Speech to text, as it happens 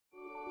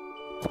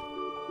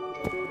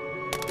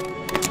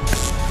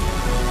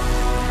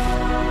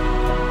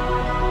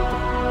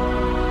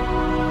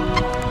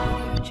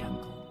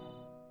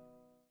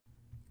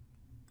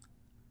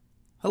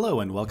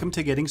and welcome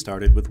to Getting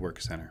Started with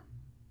WorkCenter.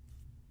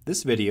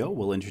 This video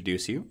will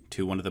introduce you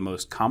to one of the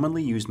most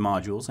commonly used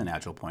modules in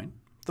AgilePoint,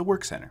 the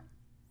WorkCenter.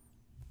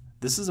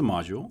 This is a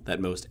module that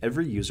most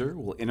every user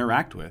will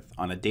interact with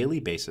on a daily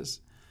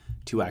basis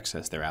to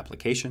access their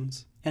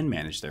applications and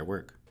manage their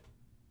work.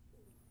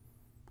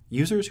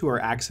 Users who are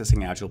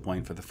accessing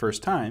AgilePoint for the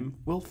first time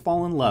will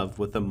fall in love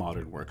with the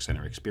modern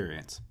WorkCenter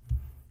experience.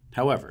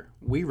 However,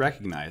 we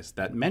recognize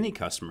that many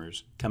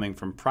customers coming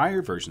from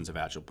prior versions of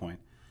AgilePoint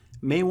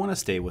may want to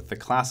stay with the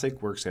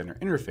classic WorkCenter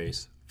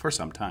interface for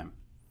some time.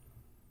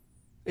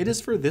 It is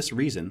for this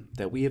reason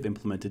that we have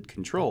implemented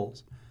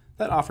controls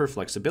that offer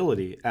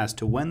flexibility as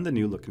to when the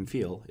new look and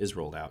feel is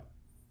rolled out.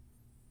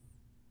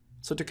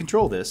 So to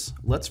control this,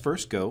 let's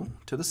first go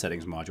to the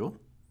Settings module.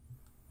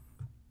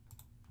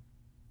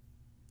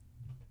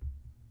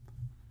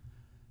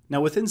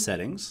 Now within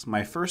Settings,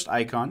 my first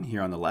icon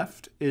here on the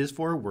left is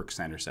for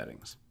WorkCenter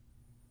settings.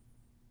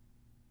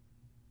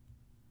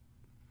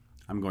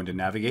 I'm going to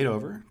navigate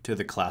over to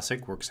the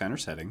classic WorkCenter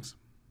settings.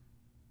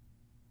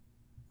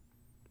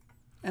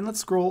 And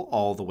let's scroll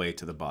all the way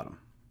to the bottom.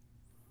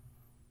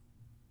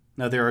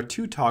 Now there are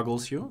two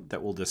toggles here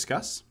that we'll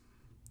discuss.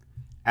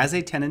 As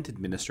a tenant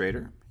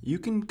administrator, you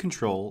can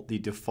control the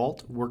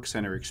default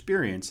WorkCenter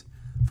experience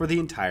for the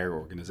entire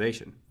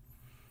organization.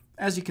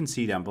 As you can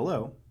see down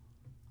below,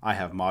 I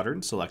have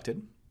Modern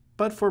selected,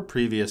 but for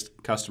previous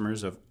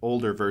customers of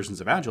older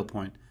versions of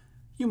AgilePoint,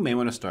 you may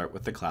want to start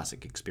with the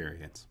classic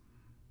experience.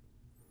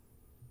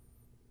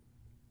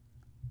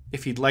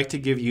 If you'd like to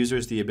give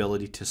users the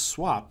ability to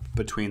swap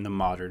between the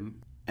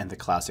modern and the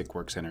classic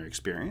WorkCenter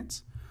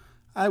experience,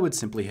 I would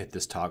simply hit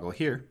this toggle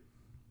here,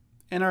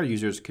 and our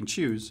users can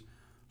choose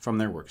from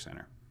their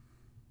WorkCenter.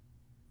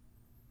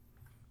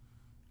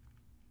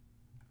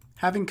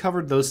 Having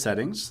covered those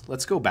settings,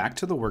 let's go back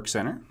to the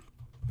WorkCenter,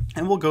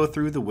 and we'll go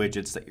through the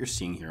widgets that you're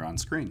seeing here on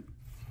screen.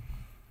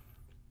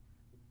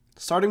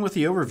 Starting with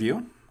the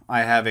overview,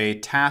 I have a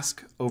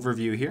task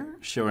overview here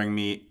showing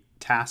me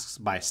tasks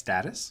by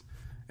status.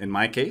 In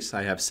my case,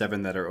 I have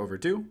 7 that are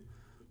overdue,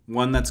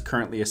 1 that's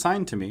currently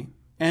assigned to me,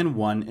 and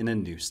 1 in a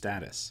new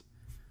status.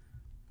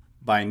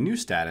 By new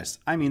status,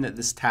 I mean that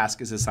this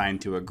task is assigned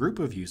to a group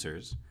of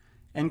users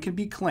and can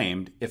be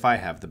claimed if I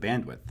have the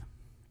bandwidth.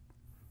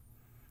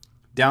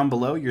 Down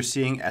below, you're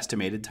seeing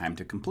estimated time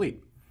to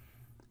complete.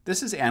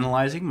 This is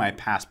analyzing my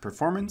past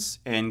performance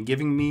and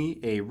giving me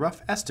a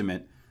rough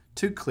estimate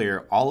to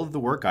clear all of the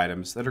work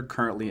items that are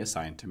currently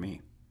assigned to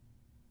me.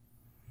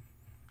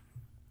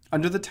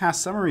 Under the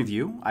Task Summary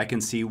view, I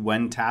can see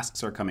when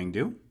tasks are coming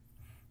due.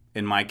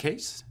 In my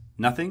case,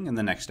 nothing in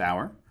the next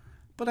hour,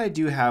 but I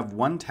do have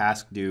 1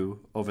 task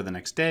due over the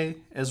next day,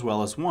 as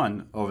well as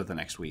 1 over the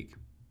next week.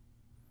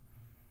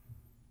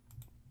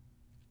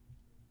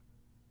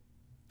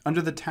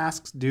 Under the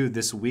Tasks Due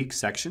This Week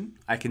section,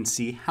 I can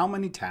see how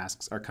many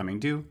tasks are coming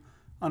due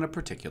on a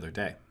particular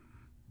day.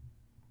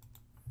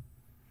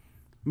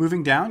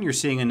 Moving down, you're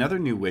seeing another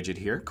new widget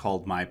here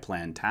called My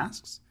Planned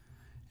Tasks.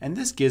 And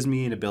this gives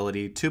me an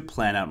ability to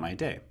plan out my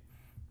day.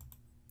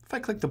 If I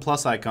click the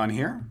plus icon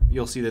here,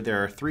 you'll see that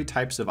there are 3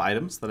 types of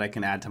items that I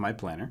can add to my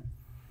planner.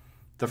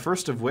 The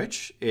first of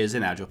which is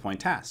an AgilePoint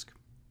task,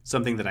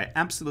 something that I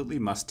absolutely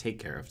must take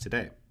care of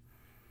today.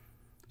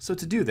 So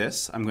to do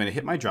this, I'm going to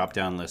hit my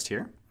drop-down list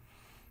here,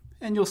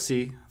 and you'll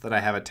see that I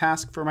have a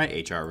task for my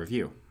HR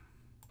review.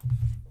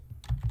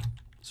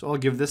 So I'll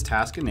give this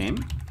task a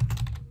name,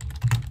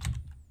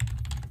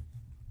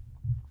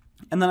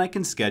 and then I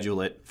can schedule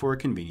it for a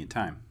convenient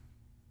time.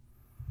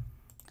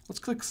 Let's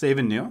click Save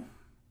and New.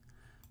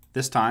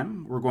 This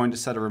time, we're going to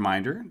set a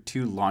reminder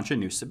to launch a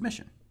new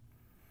submission.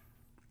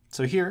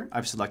 So here,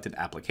 I've selected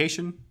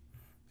Application,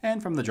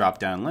 and from the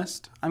drop-down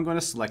list, I'm going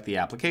to select the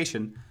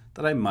application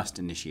that I must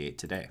initiate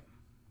today.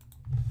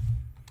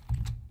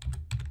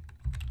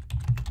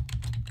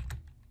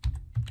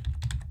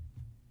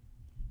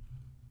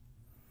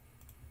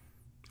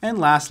 And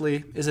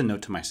lastly is a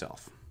note to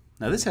myself.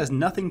 Now this has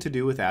nothing to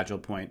do with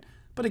AgilePoint,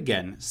 but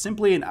again,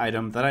 simply an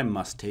item that I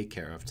must take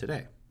care of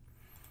today.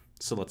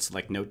 So let's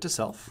select Note to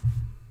Self.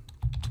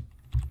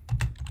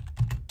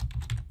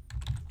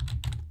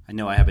 I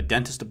know I have a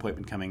dentist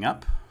appointment coming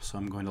up, so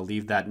I'm going to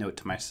leave that note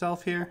to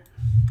myself here.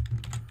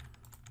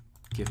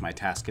 Give my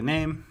task a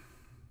name,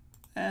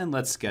 and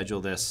let's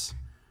schedule this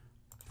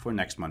for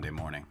next Monday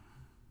morning.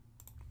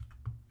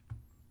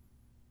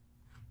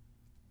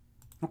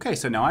 Okay,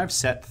 so now I've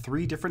set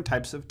 3 different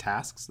types of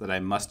tasks that I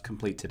must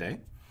complete today.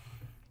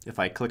 If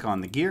I click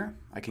on the gear,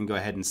 I can go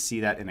ahead and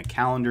see that in a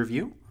calendar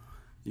view.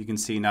 You can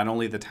see not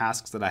only the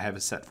tasks that I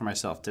have set for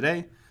myself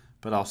today,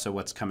 but also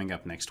what's coming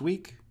up next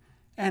week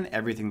and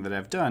everything that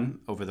I've done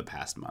over the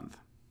past month.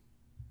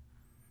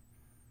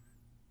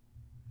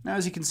 Now,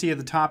 as you can see at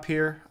the top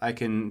here, I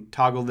can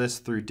toggle this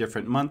through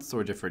different months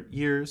or different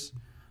years.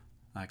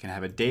 I can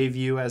have a day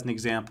view as an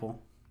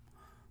example,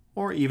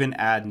 or even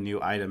add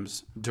new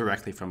items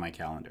directly from my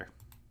calendar.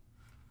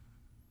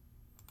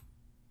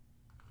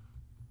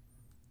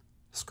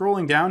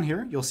 Scrolling down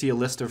here, you'll see a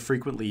list of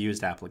frequently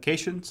used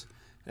applications,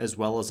 as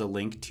well as a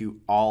link to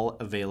all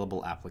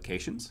available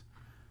applications.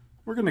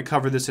 We're going to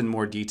cover this in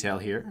more detail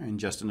here in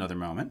just another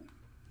moment.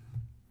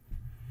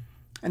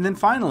 And then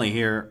finally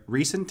here,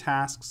 recent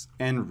tasks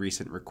and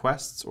recent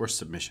requests or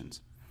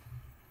submissions.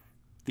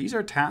 These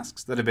are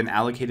tasks that have been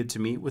allocated to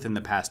me within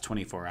the past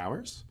 24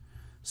 hours.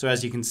 So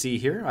as you can see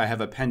here, I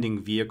have a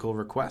pending vehicle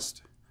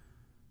request.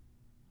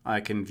 I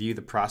can view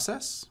the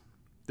process.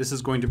 This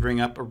is going to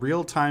bring up a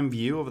real-time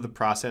view of the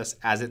process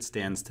as it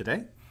stands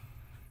today.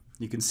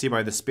 You can see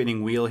by the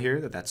spinning wheel here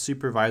that that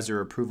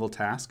supervisor approval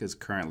task is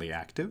currently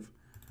active.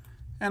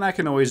 And I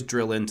can always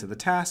drill into the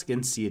task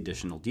and see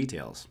additional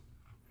details.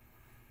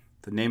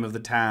 The name of the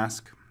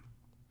task,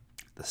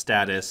 the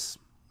status,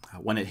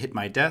 when it hit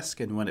my desk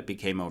and when it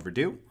became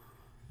overdue,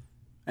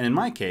 and in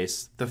my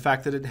case, the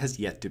fact that it has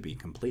yet to be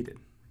completed.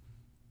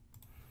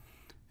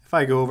 If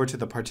I go over to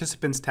the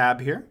Participants tab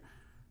here,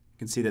 you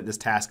can see that this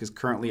task is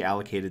currently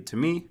allocated to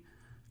me.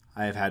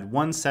 I have had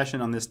one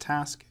session on this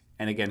task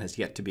and again has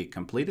yet to be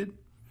completed.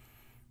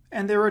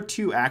 And there are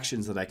two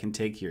actions that I can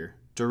take here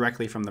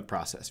directly from the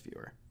process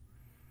viewer.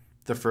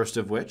 The first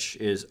of which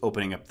is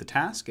opening up the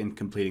task and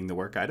completing the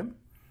work item.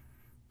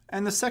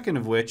 And the second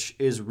of which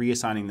is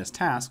reassigning this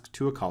task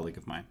to a colleague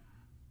of mine.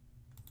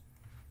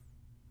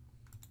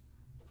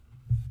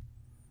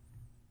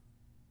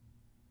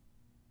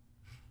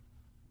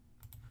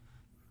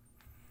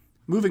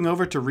 Moving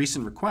over to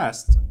recent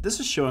requests, this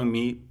is showing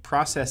me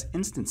process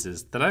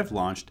instances that I've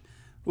launched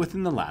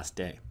within the last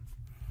day.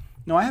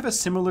 Now I have a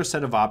similar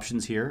set of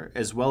options here,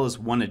 as well as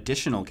one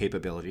additional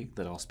capability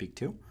that I'll speak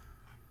to.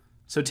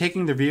 So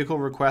taking the vehicle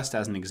request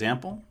as an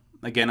example,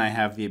 again I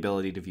have the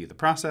ability to view the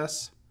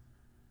process.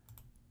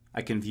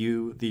 I can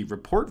view the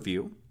report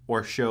view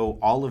or show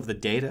all of the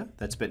data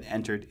that's been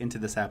entered into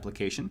this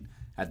application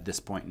at this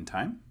point in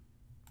time.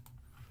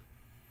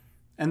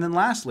 And then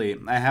lastly,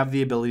 I have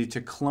the ability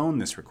to clone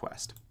this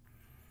request.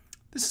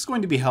 This is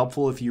going to be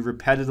helpful if you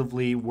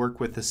repetitively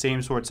work with the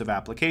same sorts of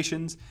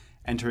applications,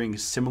 entering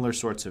similar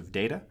sorts of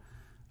data.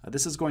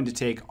 This is going to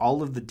take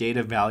all of the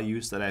data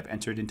values that I've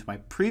entered into my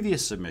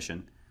previous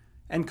submission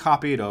and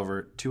copy it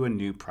over to a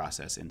new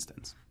process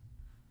instance.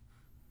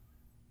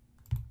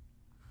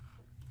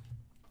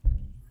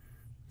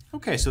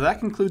 Okay, so that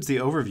concludes the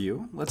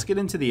overview. Let's get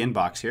into the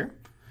inbox here,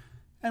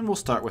 and we'll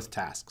start with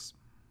tasks.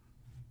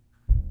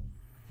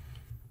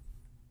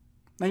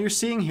 Now you're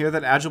seeing here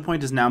that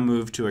AgilePoint has now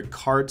moved to a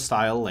card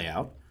style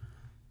layout.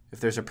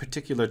 If there's a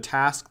particular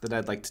task that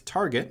I'd like to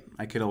target,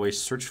 I can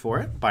always search for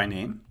it by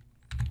name.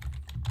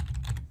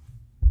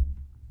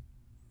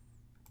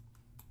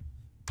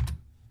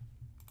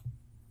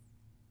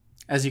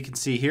 As you can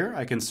see here,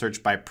 I can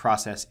search by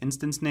process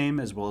instance name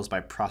as well as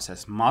by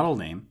process model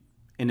name,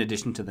 in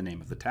addition to the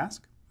name of the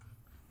task.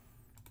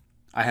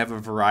 I have a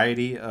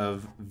variety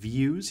of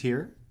views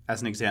here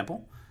as an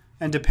example,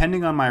 and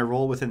depending on my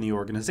role within the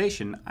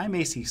organization, I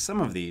may see some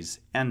of these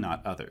and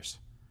not others.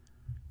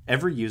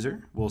 Every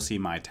user will see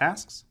my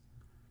tasks.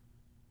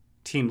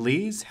 Team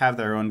leads have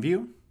their own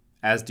view,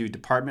 as do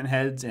department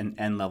heads and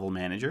end-level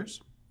managers.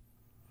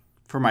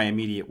 For my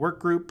immediate work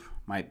group,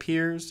 my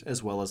peers,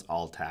 as well as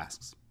all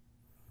tasks.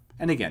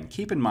 And again,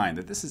 keep in mind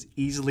that this is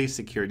easily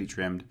security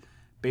trimmed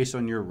based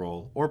on your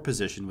role or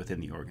position within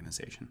the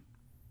organization.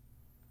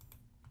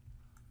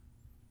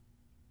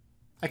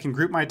 I can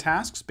group my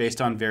tasks based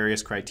on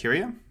various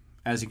criteria.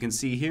 As you can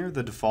see here,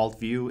 the default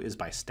view is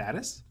by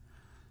status,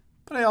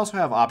 but I also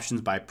have options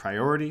by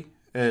priority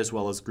as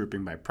well as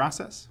grouping by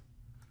process.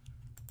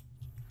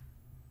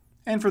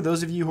 And for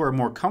those of you who are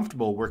more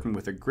comfortable working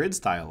with a grid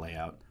style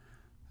layout,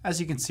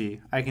 as you can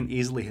see, I can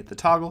easily hit the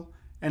toggle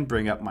and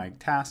bring up my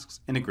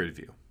tasks in a grid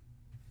view.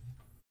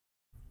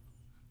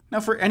 Now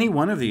for any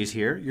one of these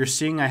here, you're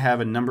seeing I have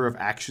a number of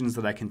actions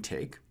that I can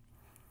take.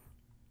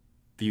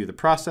 View the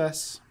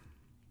process,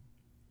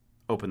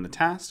 open the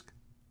task,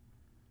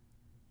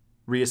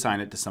 reassign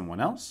it to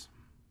someone else.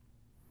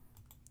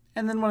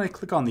 And then when I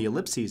click on the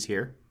ellipses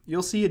here,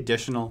 you'll see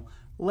additional,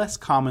 less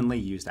commonly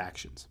used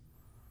actions.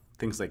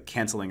 Things like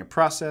canceling a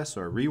process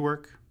or a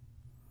rework,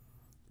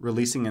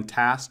 releasing a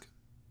task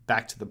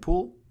back to the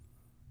pool,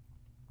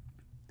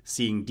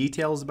 seeing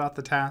details about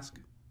the task,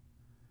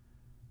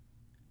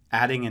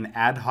 adding an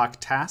ad hoc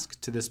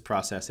task to this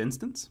process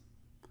instance,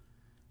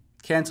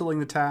 canceling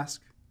the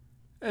task,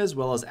 as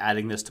well as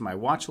adding this to my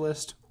watch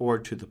list or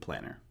to the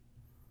planner.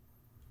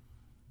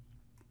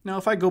 Now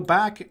if I go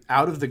back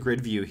out of the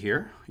grid view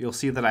here, you'll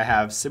see that I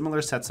have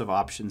similar sets of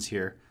options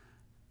here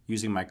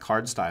using my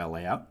card style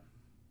layout,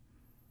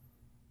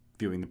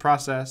 viewing the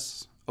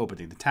process,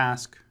 opening the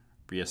task,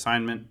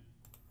 reassignment,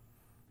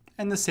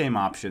 and the same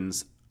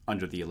options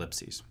under the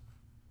ellipses.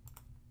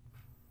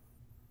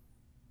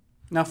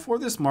 Now for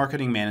this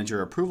marketing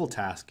manager approval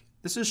task,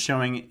 this is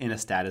showing in a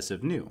status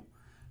of new,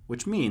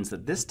 which means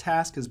that this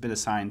task has been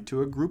assigned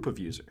to a group of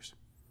users.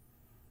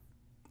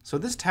 So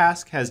this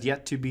task has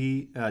yet to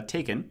be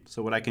taken.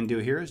 So what I can do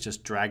here is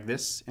just drag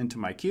this into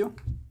my queue.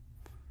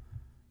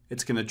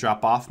 It's going to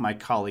drop off my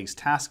colleague's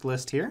task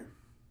list here.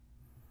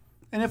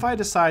 And if I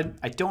decide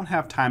I don't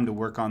have time to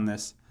work on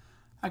this,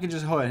 I can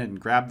just go ahead and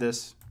grab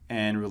this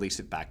and release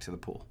it back to the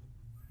pool.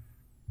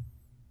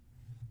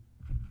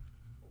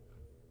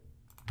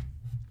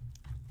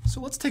 So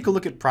let's take a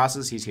look at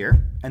processes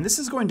here, and this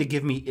is going to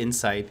give me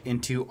insight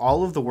into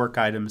all of the work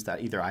items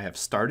that either I have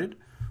started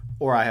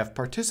or I have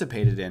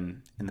participated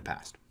in the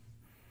past.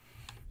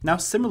 Now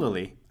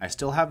similarly, I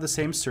still have the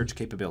same search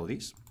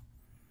capabilities,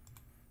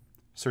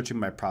 searching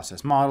by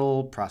process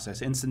model,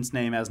 process instance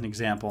name as an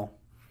example,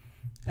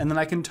 and then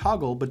I can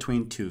toggle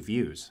between two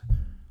views,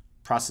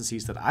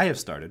 processes that I have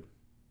started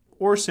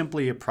or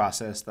simply a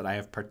process that I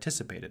have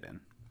participated in.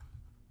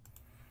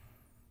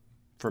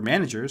 For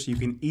managers, you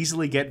can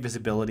easily get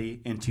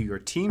visibility into your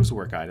team's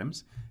work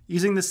items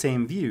using the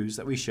same views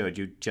that we showed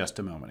you just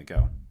a moment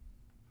ago.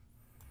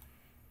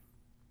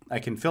 I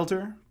can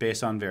filter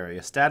based on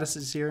various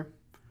statuses here,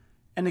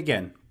 and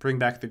again, bring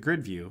back the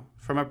grid view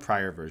from a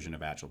prior version of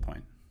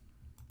AgilePoint.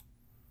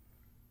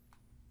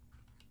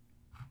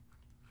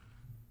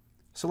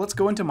 So let's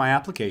go into my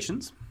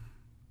applications.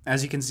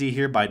 As you can see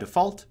here by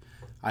default,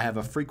 I have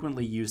a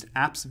frequently used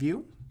apps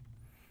view,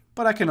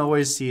 but I can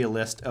always see a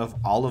list of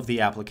all of the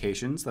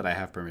applications that I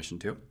have permission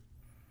to.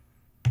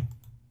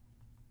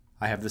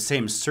 I have the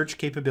same search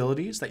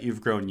capabilities that you've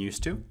grown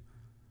used to,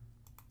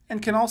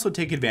 and can also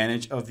take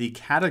advantage of the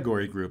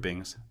category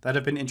groupings that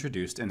have been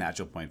introduced in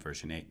AgilePoint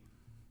version 8.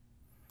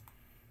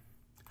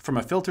 From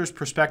a filters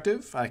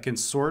perspective, I can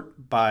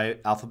sort by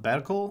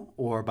alphabetical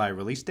or by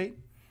release date,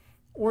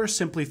 or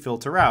simply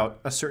filter out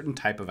a certain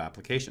type of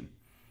application,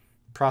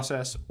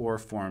 process or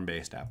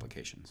form-based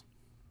applications.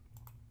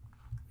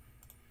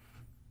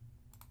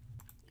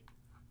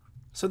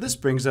 So this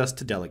brings us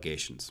to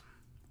delegations.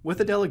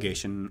 With a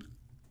delegation,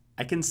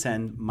 I can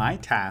send my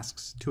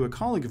tasks to a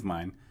colleague of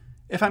mine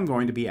if I'm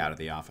going to be out of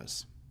the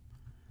office.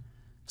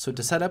 So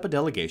to set up a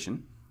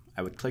delegation,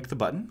 I would click the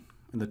button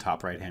in the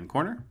top right-hand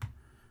corner,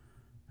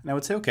 and I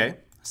would say, okay,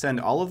 send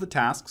all of the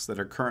tasks that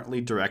are currently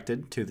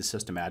directed to the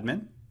system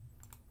admin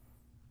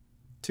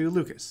to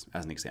Lucas,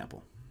 as an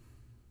example.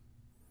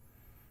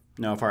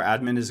 Now, if our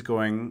admin is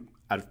going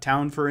out of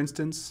town, for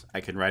instance, I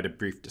can write a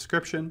brief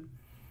description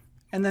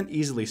and then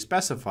easily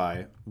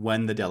specify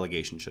when the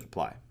delegation should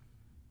apply.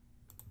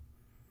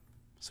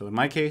 So in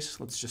my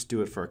case, let's just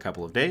do it for a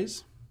couple of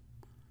days.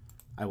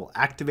 I will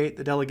activate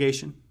the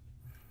delegation,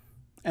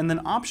 and then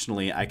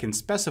optionally, I can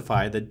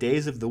specify the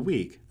days of the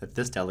week that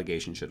this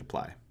delegation should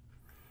apply.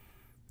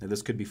 Now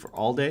this could be for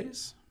all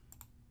days,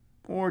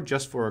 or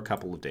just for a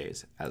couple of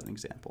days, as an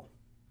example.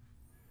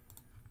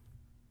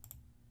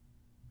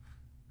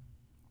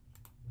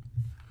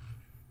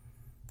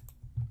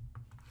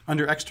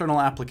 Under external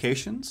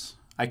applications,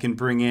 I can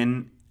bring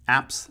in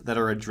apps that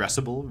are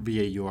addressable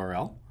via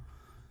URL.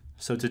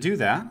 So to do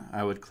that,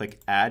 I would click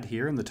Add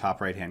here in the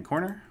top right-hand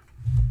corner.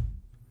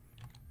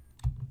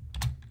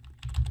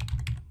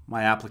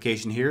 My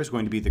application here is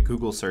going to be the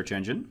Google search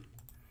engine.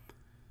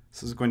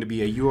 This is going to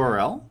be a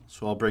URL,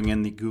 so I'll bring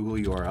in the Google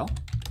URL.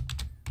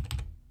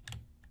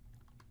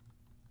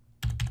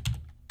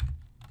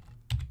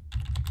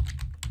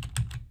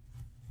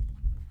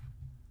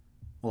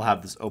 We'll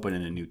have this open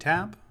in a new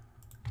tab,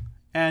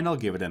 and I'll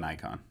give it an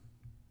icon.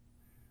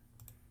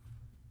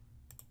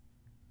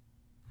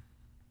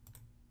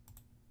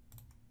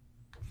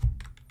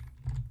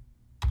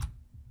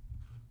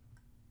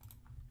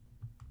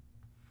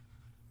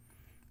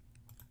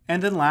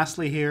 And then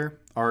lastly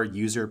here are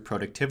user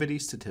productivity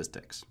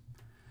statistics.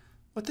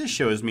 What this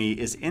shows me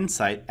is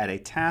insight at a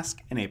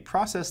task and a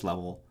process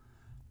level,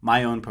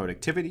 my own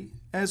productivity,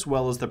 as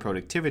well as the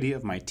productivity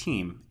of my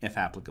team, if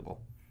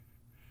applicable.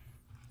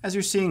 As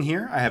you're seeing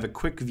here, I have a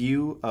quick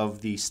view of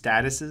the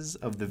statuses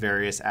of the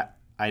various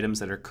items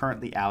that are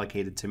currently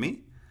allocated to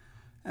me,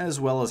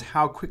 as well as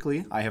how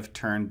quickly I have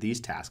turned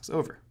these tasks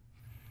over.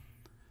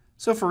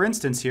 So for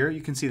instance here, you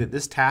can see that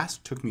this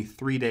task took me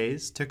 3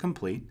 days to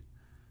complete,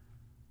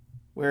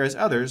 whereas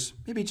others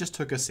maybe just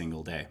took a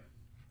single day.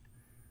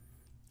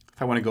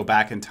 If I want to go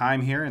back in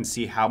time here and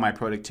see how my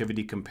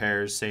productivity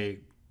compares,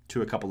 say,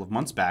 to a couple of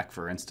months back,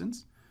 for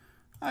instance,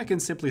 I can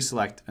simply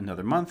select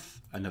another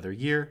month, another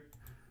year,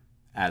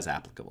 as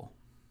applicable.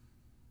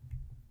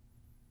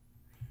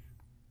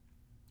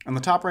 On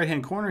the top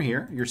right-hand corner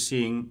here, you're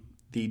seeing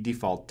the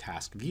default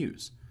task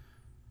views.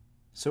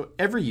 So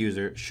every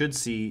user should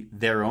see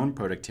their own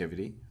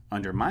productivity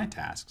under My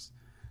Tasks.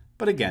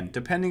 But again,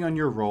 depending on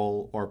your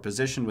role or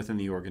position within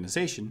the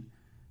organization,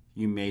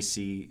 you may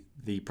see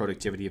the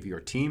productivity of your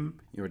team,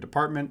 your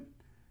department,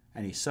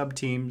 any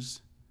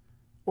sub-teams,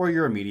 or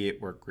your immediate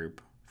work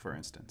group, for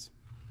instance.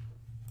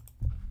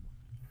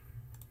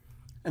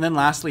 And then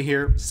lastly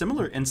here,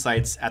 similar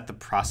insights at the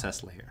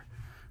process layer,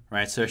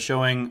 right? So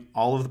showing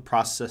all of the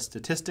process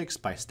statistics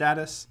by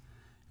status.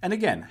 And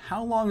again,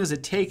 how long is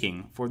it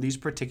taking for these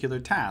particular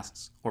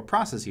tasks, or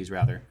processes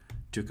rather,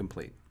 to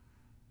complete?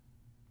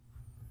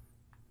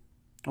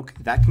 Okay,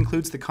 that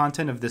concludes the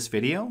content of this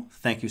video.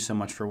 Thank you so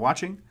much for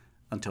watching.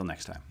 Until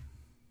next time.